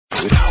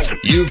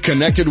You've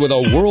connected with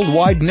a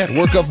worldwide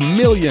network of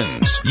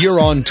millions. You're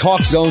on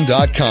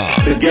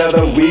TalkZone.com.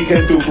 Together we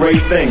can do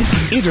great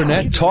things.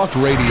 Internet Talk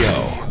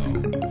Radio.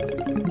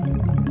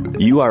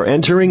 You are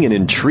entering an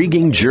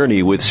intriguing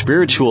journey with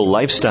spiritual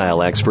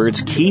lifestyle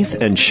experts Keith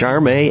and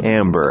Charmaine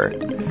Amber,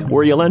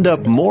 where you'll end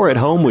up more at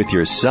home with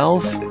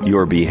yourself,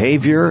 your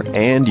behavior,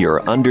 and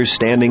your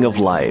understanding of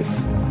life.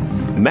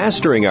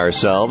 Mastering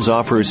Ourselves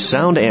offers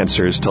sound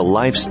answers to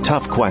life's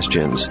tough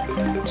questions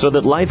so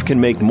that life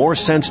can make more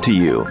sense to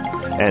you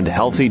and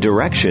healthy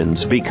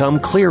directions become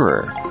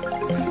clearer.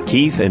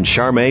 Keith and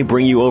Charmaine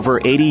bring you over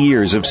 80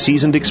 years of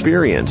seasoned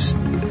experience.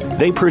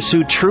 They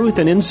pursue truth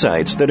and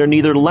insights that are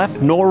neither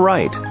left nor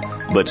right,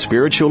 but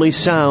spiritually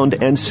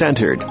sound and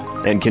centered,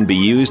 and can be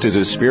used as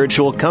a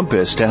spiritual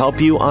compass to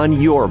help you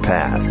on your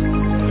path.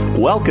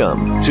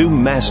 Welcome to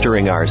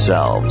Mastering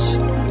Ourselves.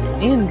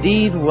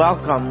 Indeed,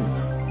 welcome.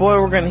 Boy,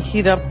 we're going to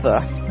heat up the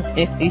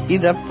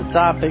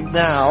topic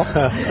now.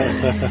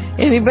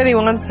 Anybody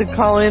wants to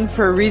call in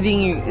for a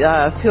reading,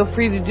 feel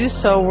free to do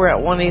so. We're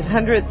at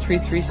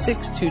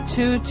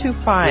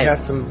 1-800-336-2225. We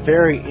have some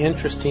very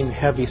interesting,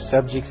 heavy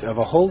subjects of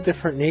a whole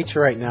different nature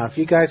right now. If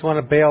you guys want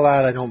to bail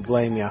out, I don't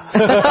blame you.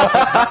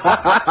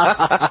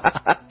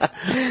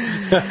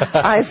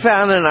 I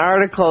found an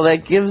article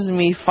that gives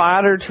me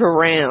fodder to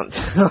rant,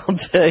 I'll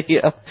tell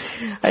you.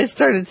 I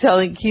started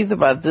telling Keith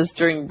about this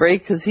during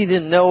break because he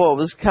didn't know what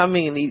was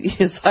coming, and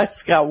his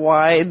eyes got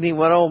wide, and he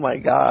went, oh, my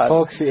God.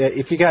 Folks,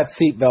 if you got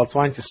seatbelts,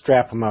 why don't you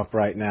strap them up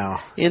right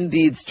now?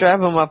 Indeed, strap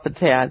them up a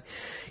tad.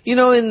 You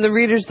know, in the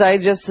Reader's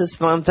Digest this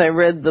month, I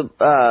read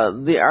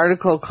the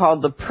article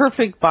called The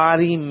Perfect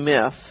Body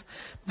Myth.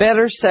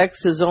 Better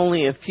sex is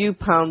only a few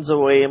pounds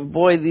away, and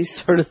boy, these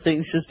sort of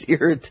things just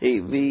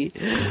irritate me.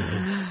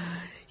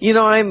 You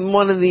know, I'm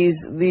one of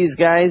these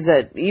guys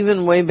that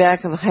even way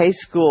back in high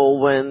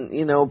school when,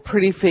 you know,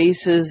 pretty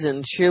faces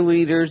and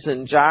cheerleaders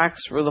and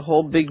jocks were the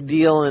whole big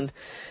deal. And,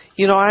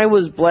 you know, I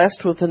was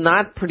blessed with a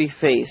not pretty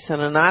face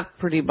and a not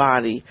pretty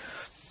body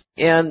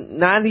and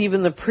not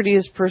even the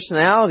prettiest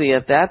personality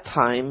at that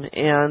time.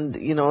 And,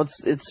 you know,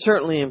 it's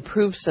certainly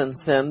improved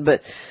since then.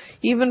 But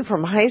even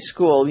from high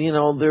school, you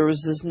know, there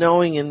was this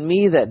knowing in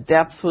me that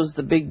depth was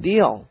the big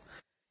deal.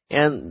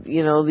 And,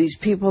 you know, these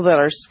people that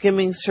are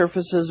skimming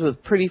surfaces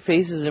with pretty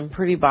faces and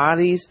pretty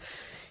bodies,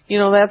 you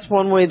know, that's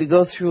one way to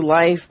go through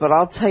life. But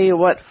I'll tell you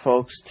what,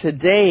 folks,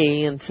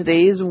 today, in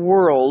today's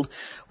world,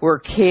 where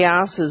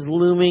chaos is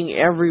looming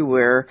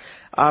everywhere,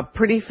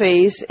 pretty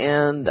face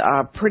and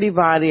pretty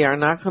body are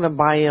not going to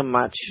buy you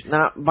much,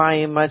 not buy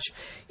you much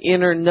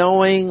inner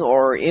knowing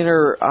or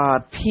inner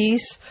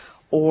peace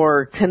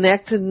or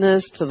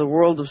connectedness to the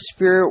world of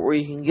spirit where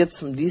you can get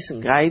some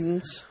decent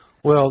guidance.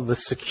 Well, the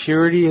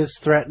security is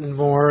threatened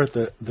more.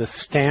 The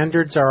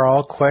standards are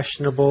all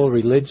questionable.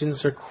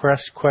 Religions are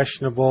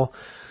questionable.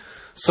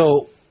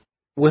 So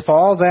with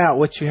all that,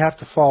 what you have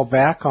to fall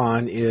back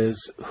on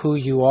is who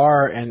you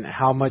are and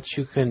how much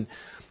you can,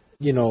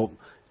 you know,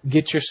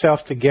 get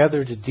yourself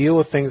together to deal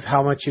with things,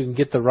 how much you can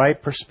get the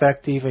right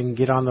perspective and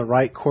get on the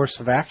right course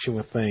of action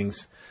with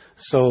things.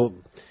 So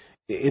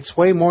it's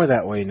way more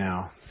that way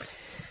now.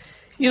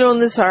 You know, in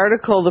this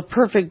article, The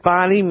Perfect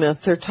Body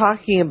Myth, they're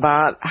talking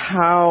about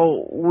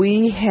how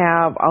we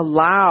have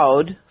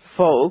allowed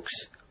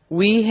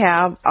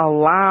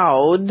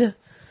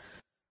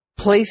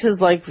places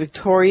like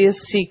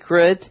Victoria's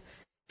Secret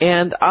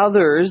and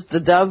others, the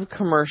Dove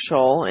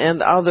commercial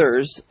and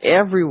others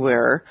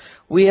everywhere,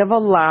 we have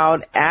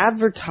allowed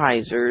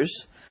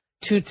advertisers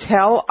to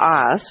tell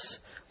us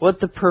what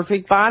the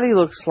perfect body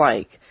looks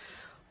like.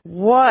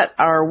 What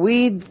are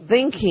we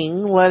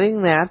thinking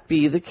letting that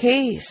be the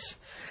case?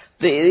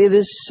 It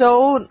is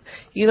so,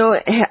 you know,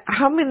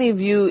 how many of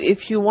you,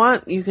 if you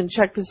want, you can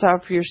check this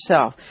out for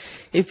yourself.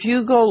 If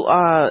you go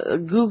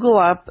Google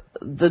up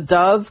the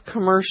Dove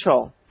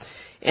commercial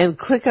and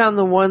click on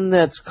the one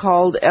that's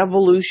called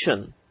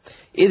Evolution,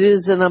 it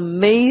is an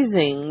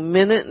amazing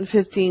minute and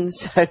 15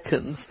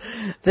 seconds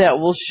that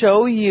will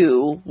show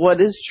you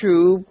what is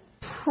true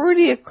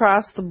pretty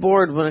across the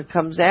board when it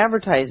comes to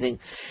advertising.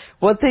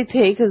 What they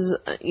take is,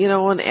 you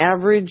know, an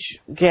average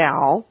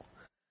gal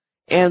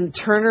and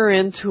turn her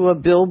into a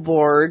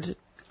billboard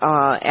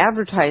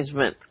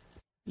advertisement.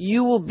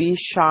 You will be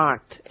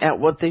shocked at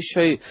what they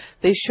show you.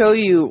 They show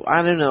you,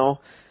 I don't know,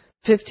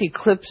 50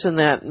 clips in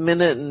that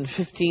minute and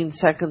 15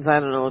 seconds. I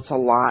don't know, it's a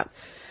lot.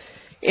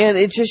 And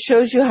it just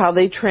shows you how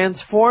they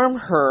transform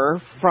her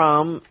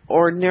from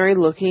ordinary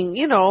looking,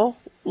 you know,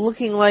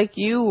 looking like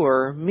you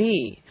or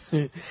me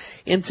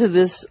into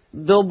this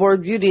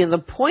billboard beauty. And the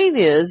point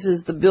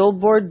is the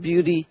billboard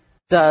beauty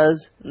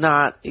does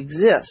not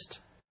exist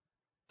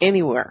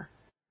anywhere.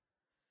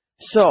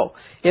 So,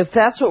 if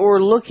that's what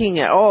we're looking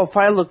at, oh, if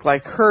I look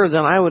like her,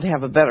 then I would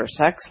have a better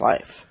sex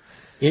life.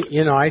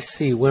 You know, I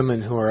see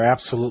women who are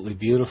absolutely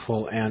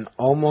beautiful, and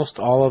almost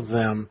all of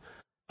them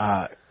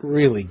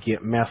really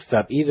get messed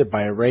up, either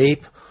by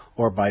rape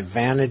or by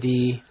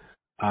vanity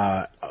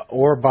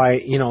or by,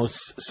 you know,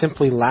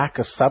 simply lack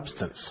of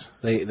substance.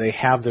 They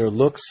have their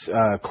looks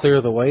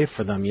clear the way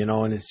for them, you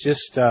know, and it's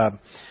just...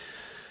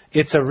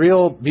 it's a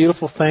real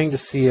beautiful thing to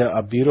see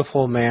a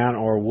beautiful man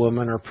or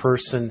woman or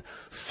person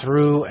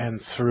through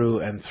and through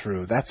and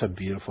through. That's a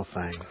beautiful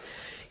thing.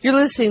 You're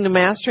listening to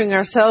Mastering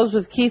Ourselves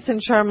with Keith and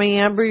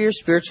Charmaine Amber, your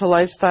spiritual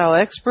lifestyle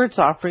experts,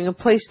 offering a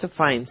place to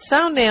find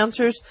sound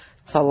answers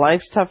to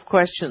life's tough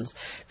questions.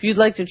 If you'd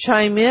like to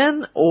chime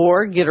in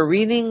or get a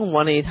reading,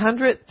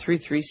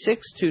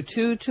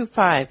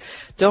 1-800-336-2225.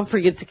 Don't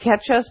forget to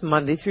catch us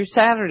Monday through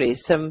Saturday,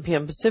 7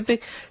 p.m.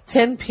 Pacific,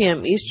 10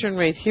 p.m. Eastern,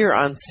 right here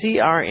on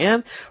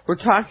CRN. We're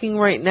talking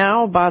right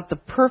now about the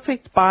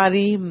perfect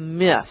body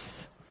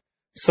myth.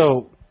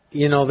 So,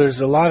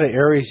 there's a lot of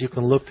areas you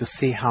can look to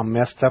see how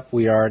messed up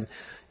we are.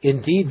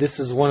 Indeed, this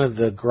is one of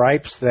the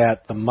gripes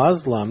that the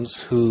Muslims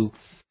who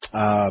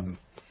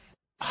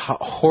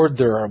hoard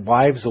their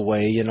wives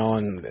away,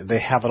 and they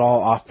have it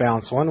all off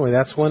balance one way.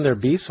 That's one of their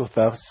beefs with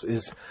us,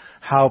 is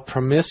how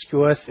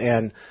promiscuous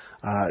and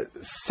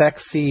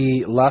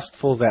sexy,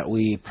 lustful that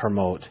we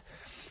promote.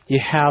 You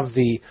have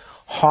the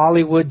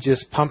Hollywood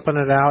just pumping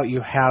it out.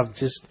 You have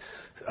just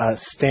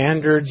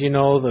standards,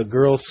 the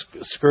girls'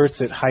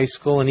 skirts at high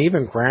school and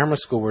even grammar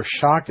school. We're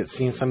shocked at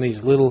seeing some of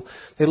these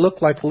they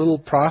look like little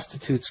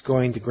prostitutes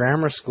going to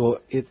grammar school.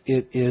 It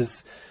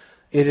is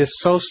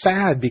so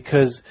sad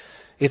because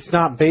it's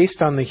not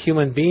based on the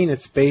human being.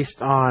 It's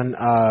based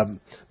on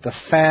the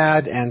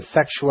fad and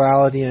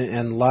sexuality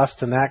and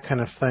lust and that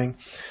kind of thing.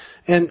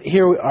 And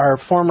here, our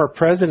former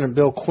president,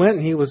 Bill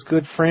Clinton, he was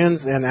good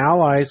friends and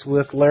allies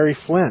with Larry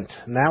Flint.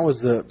 And that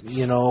was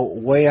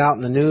way out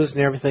in the news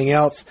and everything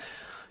else.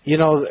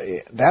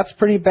 That's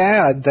pretty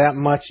bad, that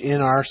much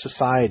in our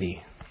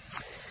society.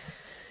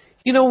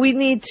 We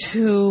need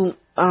to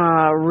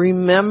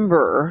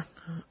remember,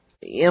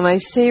 and I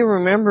say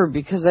remember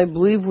because I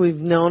believe we've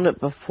known it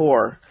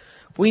before.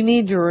 We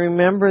need to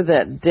remember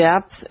that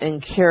depth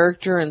and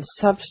character and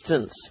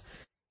substance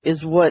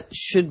is what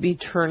should be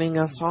turning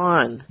us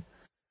on.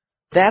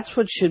 That's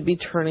what should be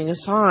turning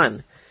us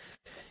on.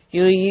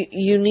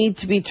 You need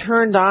to be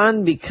turned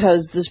on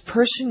because this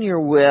person you're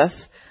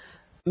with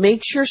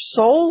makes your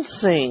soul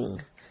sing.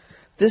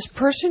 This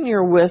person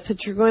you're with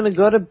that you're going to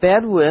go to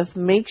bed with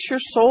makes your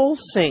soul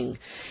sing.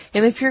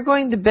 And if you're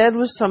going to bed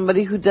with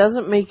somebody who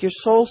doesn't make your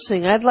soul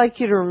sing, I'd like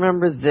you to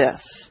remember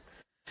this.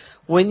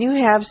 When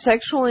you have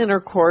sexual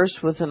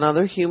intercourse with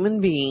another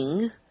human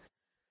being,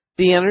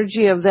 the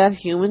energy of that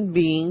human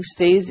being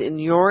stays in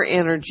your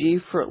energy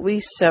for at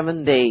least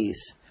 7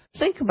 days.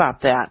 Think about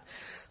that.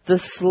 The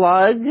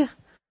slug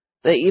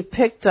that you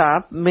picked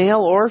up,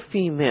 male or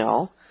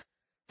female,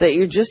 that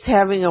you're just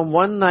having a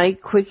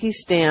one-night quickie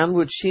stand,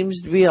 which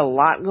seems to be a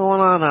lot going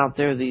on out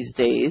there these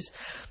days,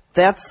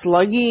 that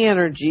sluggy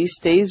energy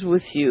stays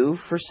with you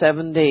for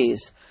 7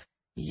 days.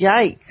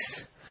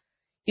 Yikes.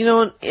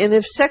 And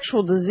if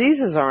sexual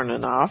diseases aren't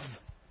enough,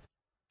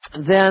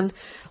 then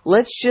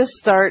let's just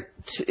start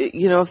to,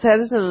 if that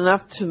isn't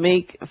enough to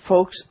make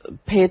folks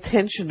pay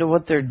attention to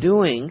what they're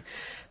doing,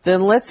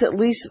 then let's at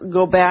least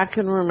go back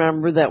and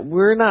remember that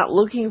we're not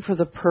looking for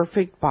the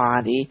perfect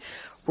body.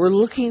 We're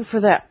looking for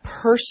that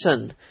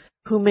person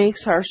who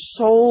makes our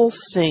soul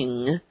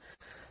sing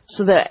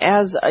so that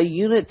as a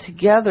unit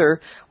together,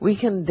 we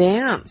can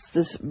dance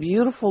this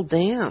beautiful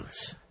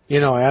dance.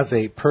 As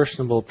a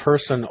personable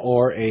person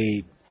or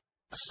a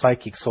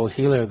psychic soul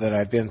healer that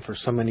I've been for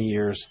so many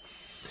years,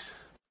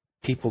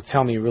 people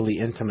tell me really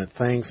intimate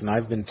things, and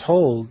I've been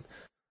told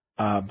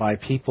by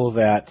people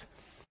that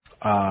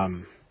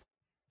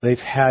they've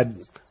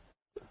had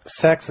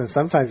sex, and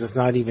sometimes it's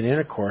not even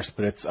intercourse,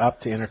 but it's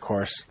up to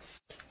intercourse.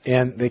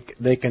 And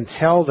they can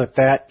tell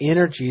that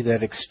energy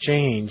that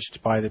exchanged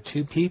by the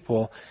two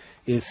people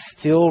is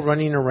still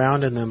running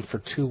around in them for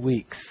 2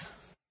 weeks.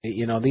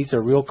 These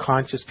are real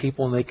conscious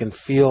people, and they can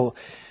feel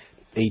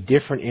a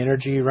different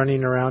energy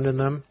running around in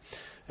them.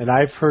 And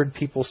I've heard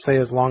people say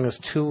as long as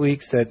 2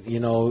 weeks that,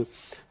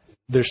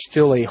 there's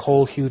still a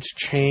whole huge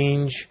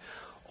change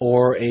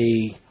or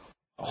a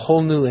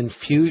whole new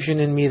infusion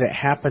in me that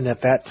happened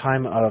at that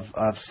time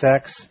of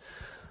sex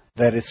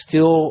that is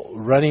still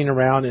running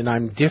around, and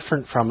I'm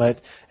different from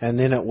it, and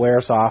then it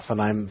wears off and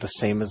I'm the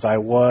same as I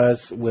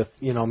was with,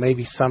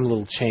 maybe some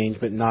little change,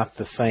 but not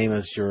the same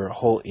as your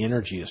whole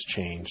energy has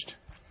changed.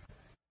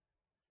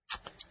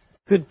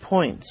 Good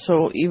point.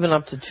 So even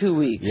up to 2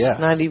 weeks,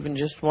 not even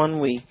just 1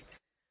 week.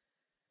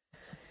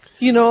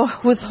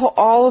 With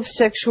all of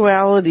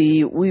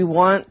sexuality, we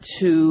want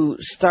to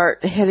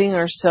start heading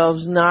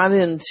ourselves not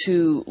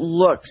into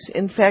looks.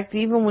 In fact,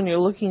 even when you're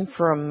looking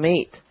for a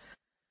mate,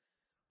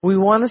 we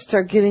want to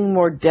start getting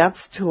more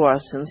depth to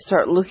us and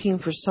start looking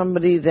for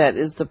somebody that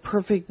is the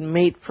perfect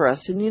mate for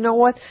us. And you know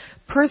what?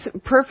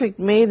 Perfect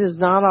mate is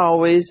not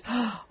always,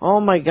 oh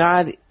my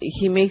God,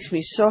 he makes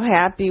me so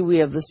happy. We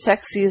have the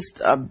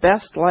sexiest,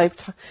 best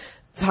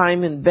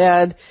lifetime in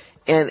bed,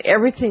 and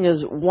everything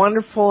is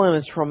wonderful and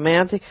it's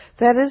romantic.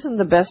 That isn't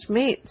the best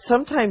mate.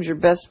 Sometimes your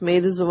best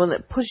mate is the one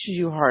that pushes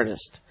you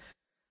hardest.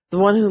 The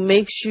one who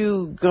makes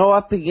you go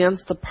up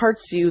against the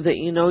parts of you that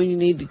you know you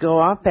need to go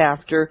up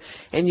after,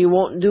 and you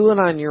won't do it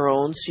on your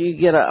own, so you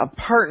get a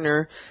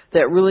partner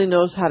that really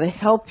knows how to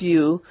help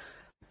you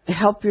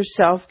help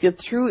yourself get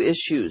through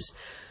issues.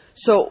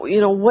 So,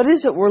 what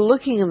is it we're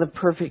looking in the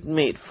perfect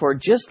mate for?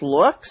 Just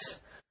looks?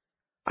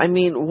 I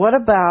mean, what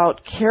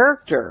about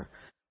character?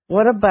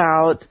 What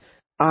about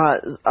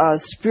a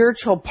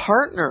spiritual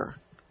partner?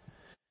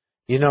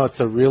 It's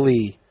a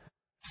really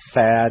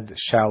sad,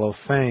 shallow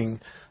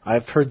thing.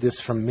 I've heard this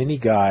from many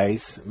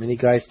guys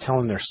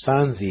telling their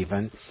sons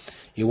even,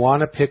 you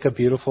want to pick a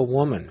beautiful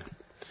woman.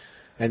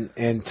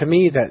 And to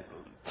me, that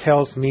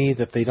tells me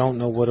that they don't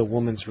know what a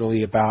woman's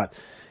really about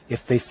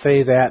if they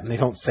say that and they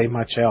don't say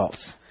much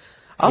else.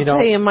 I'll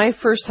tell you, my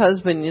first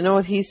husband, you know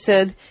what he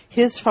said?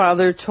 His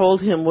father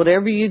told him,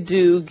 whatever you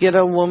do, get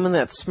a woman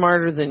that's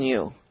smarter than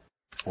you.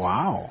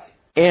 Wow.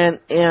 And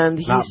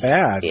not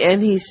bad.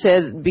 And he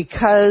said,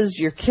 because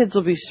your kids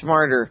will be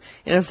smarter.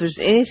 And if there's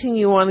anything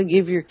you want to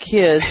give your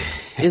kid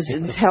is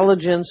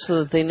intelligence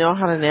so that they know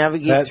how to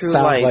navigate through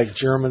life. That sounds like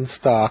German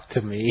stock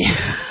to me.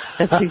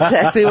 That's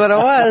exactly what it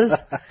was.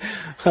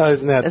 Oh,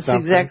 isn't that That's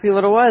something? exactly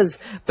what it was.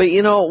 But,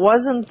 it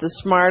wasn't the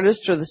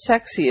smartest or the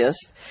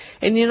sexiest.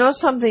 And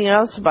something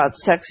else about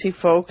sexy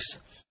folks?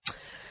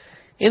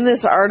 In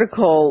this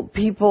article,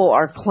 people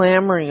are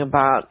clamoring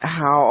about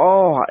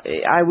how,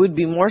 I would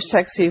be more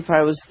sexy if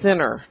I was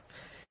thinner.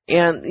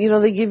 And,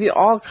 they give you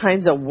all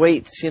kinds of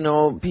weights,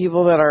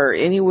 people that are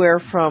anywhere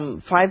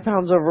from 5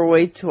 pounds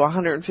overweight to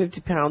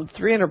 150 pounds,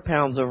 300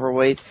 pounds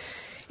overweight.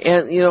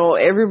 And,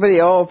 everybody,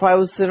 if I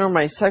was thinner,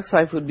 my sex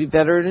life would be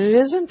better. And it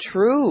isn't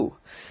true.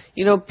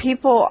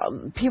 People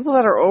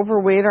that are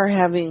overweight are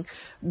having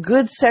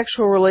good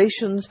sexual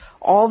relations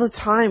all the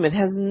time. It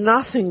has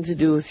nothing to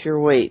do with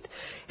your weight.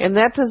 And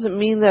that doesn't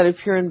mean that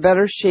if you're in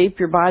better shape,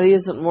 your body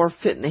isn't more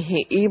fit and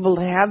able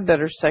to have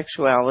better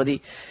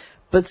sexuality.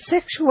 But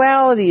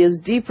sexuality is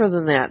deeper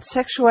than that.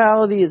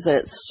 Sexuality is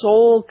a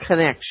soul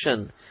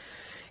connection.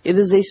 It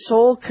is a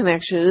soul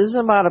connection. It isn't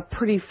about a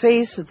pretty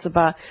face. It's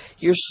about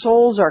your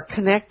souls are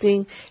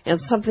connecting and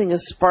something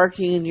is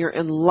sparking and you're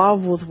in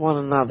love with one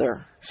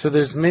another. So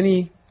there's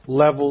many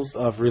levels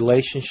of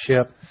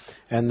relationship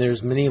and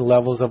there's many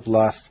levels of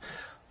lust.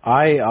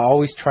 I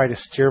always try to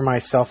steer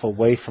myself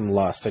away from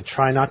lust. I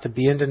try not to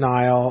be in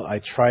denial. I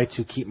try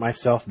to keep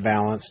myself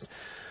balanced.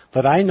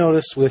 But I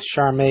noticed with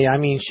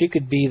Charmaine, she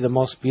could be the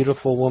most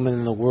beautiful woman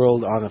in the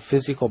world on a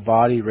physical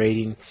body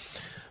rating.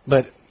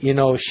 But,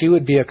 she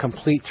would be a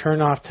complete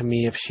turnoff to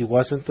me if she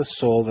wasn't the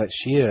soul that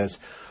she is.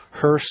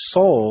 Her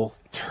soul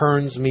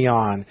turns me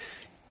on.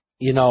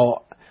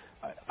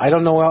 I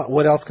don't know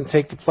what else can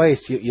take the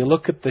place. You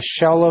look at the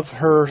shell of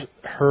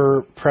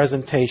her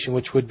presentation,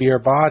 which would be her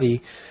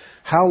body.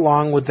 How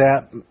long would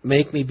that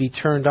make me be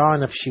turned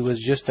on if she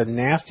was just a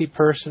nasty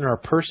person or a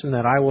person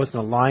that I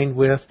wasn't aligned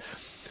with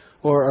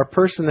or a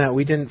person that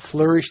we didn't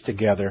flourish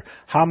together?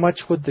 How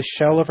much would the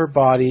shell of her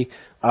body,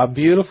 a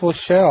beautiful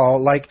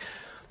shell, like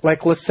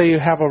let's say you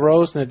have a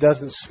rose and it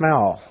doesn't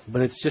smell,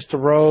 but it's just a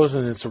rose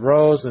and it's a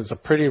rose and it's a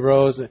pretty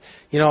rose.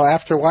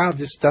 After a while it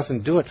just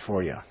doesn't do it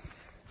for you.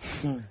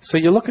 So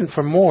you're looking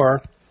for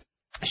more.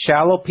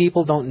 Shallow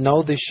people don't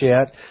know this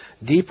yet.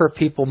 Deeper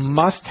people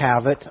must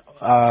have it.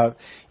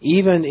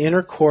 Even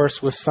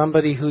intercourse with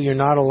somebody who you're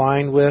not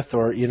aligned with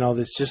or,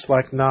 that's just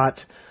like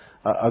not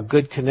a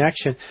good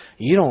connection,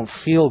 you don't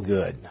feel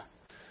good.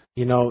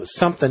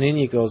 Something in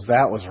you goes,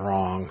 that was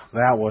wrong.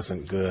 That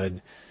wasn't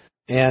good.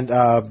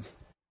 And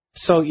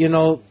so,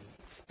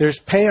 there's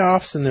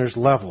payoffs and there's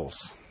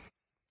levels.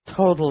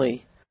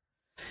 Totally.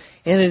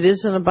 And it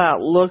isn't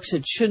about looks.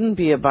 It shouldn't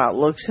be about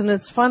looks. And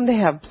it's fun to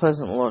have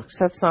pleasant looks.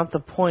 That's not the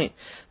point.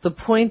 The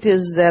point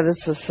is that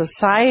as a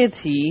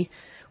society,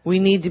 we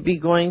need to be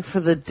going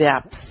for the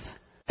depth.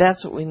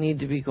 That's what we need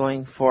to be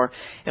going for.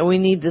 And we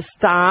need to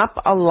stop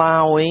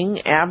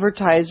allowing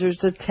advertisers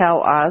to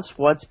tell us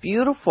what's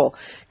beautiful.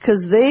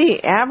 Because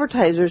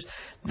advertisers,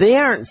 they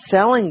aren't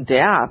selling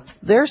depth.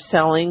 They're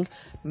selling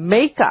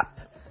makeup.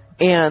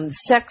 And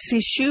sexy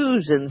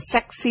shoes and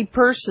sexy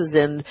purses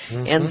and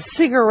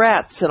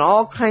cigarettes and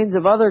all kinds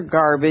of other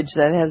garbage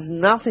that has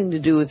nothing to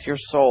do with your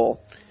soul.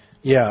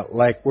 Yeah,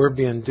 like we're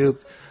being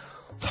duped.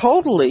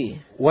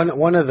 Totally.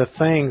 One of the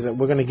things that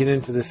we're going to get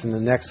into this in the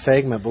next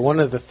segment, but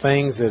one of the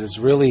things that is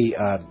really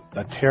a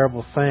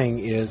terrible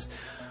thing is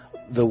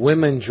the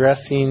women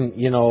dressing,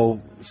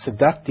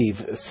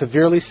 seductive,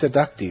 severely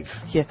seductive.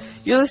 Yeah.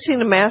 You're listening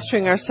to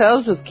Mastering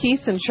Ourselves with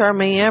Keith and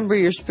Charmaine Amber,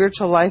 your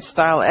spiritual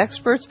lifestyle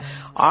experts,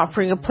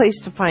 offering a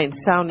place to find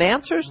sound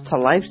answers to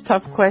life's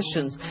tough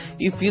questions.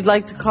 If you'd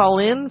like to call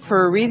in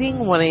for a reading,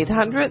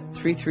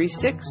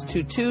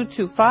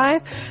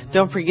 1-800-336-2225.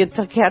 Don't forget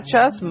to catch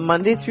us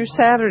Monday through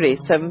Saturday,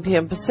 7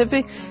 p.m.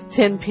 Pacific,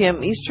 10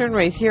 p.m. Eastern,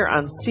 right here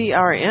on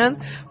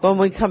CRN. When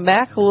we come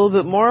back, a little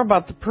bit more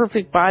about the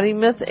perfect body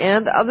myth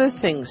and other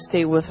things.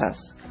 Stay with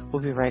us.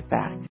 We'll be right back.